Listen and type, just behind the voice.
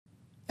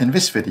In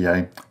this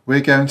video,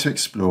 we're going to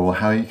explore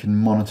how you can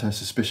monitor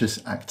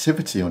suspicious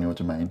activity on your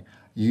domain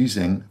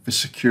using the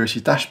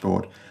Security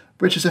Dashboard,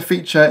 which is a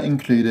feature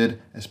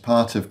included as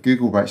part of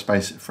Google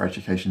Workspace for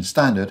Education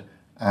Standard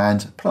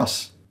and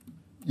Plus.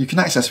 You can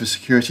access the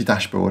Security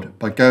Dashboard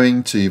by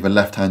going to the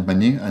left-hand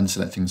menu and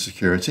selecting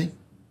Security,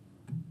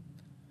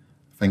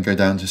 then go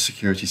down to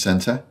Security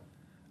Center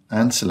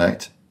and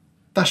select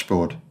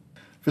Dashboard.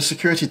 The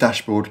Security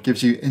Dashboard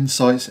gives you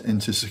insights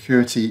into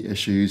security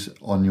issues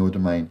on your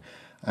domain.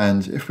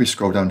 And if we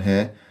scroll down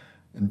here,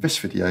 in this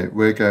video,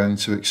 we're going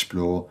to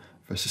explore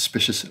the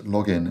Suspicious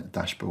Login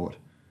Dashboard.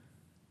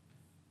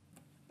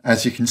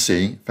 As you can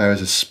see, there is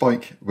a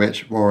spike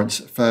which warrants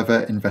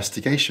further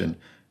investigation.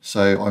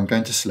 So I'm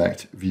going to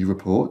select View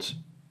Report.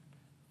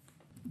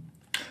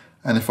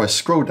 And if I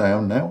scroll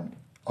down now,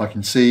 I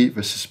can see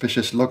the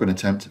suspicious login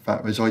attempt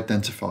that was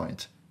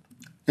identified.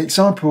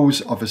 Examples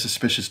of a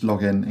suspicious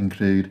login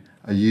include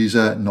a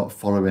user not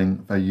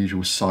following their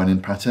usual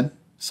sign-in pattern,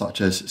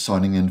 such as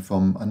signing in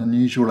from an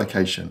unusual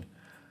location,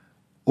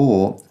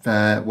 or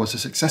there was a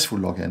successful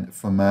login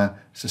from a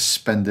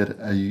suspended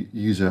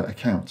user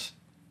account.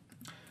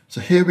 So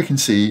here we can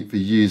see the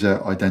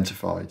user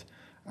identified,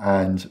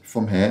 and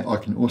from here I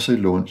can also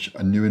launch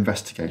a new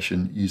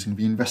investigation using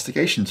the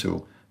investigation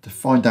tool to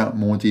find out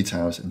more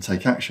details and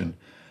take action.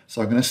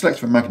 So I'm going to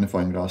select the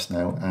magnifying glass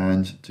now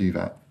and do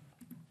that.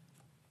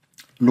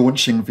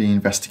 Launching the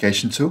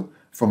investigation tool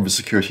from the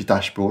Security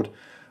Dashboard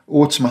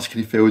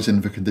automatically fills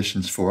in the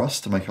conditions for us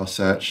to make our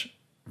search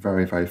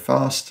very, very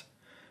fast.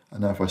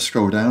 And now if I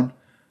scroll down,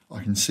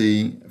 I can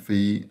see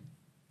the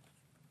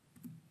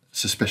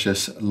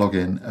suspicious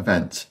login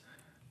event.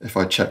 If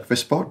I check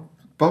this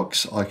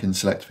box, I can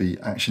select the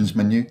Actions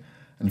menu,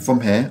 and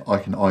from here I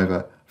can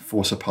either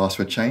force a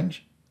password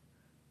change,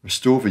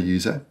 restore the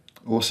user,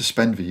 or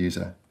suspend the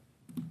user.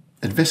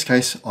 In this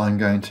case, I'm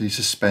going to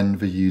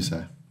suspend the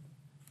user.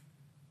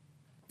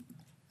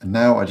 And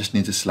now I just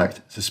need to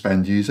select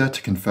Suspend User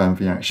to confirm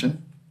the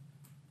action.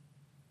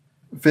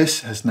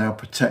 This has now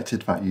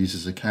protected that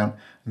user's account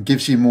and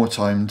gives you more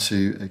time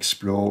to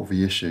explore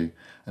the issue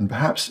and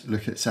perhaps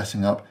look at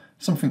setting up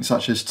something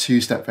such as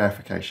two-step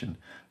verification.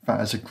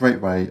 That is a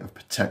great way of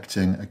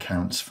protecting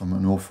accounts from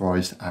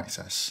unauthorized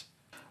access.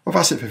 Well,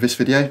 that's it for this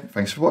video.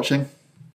 Thanks for watching.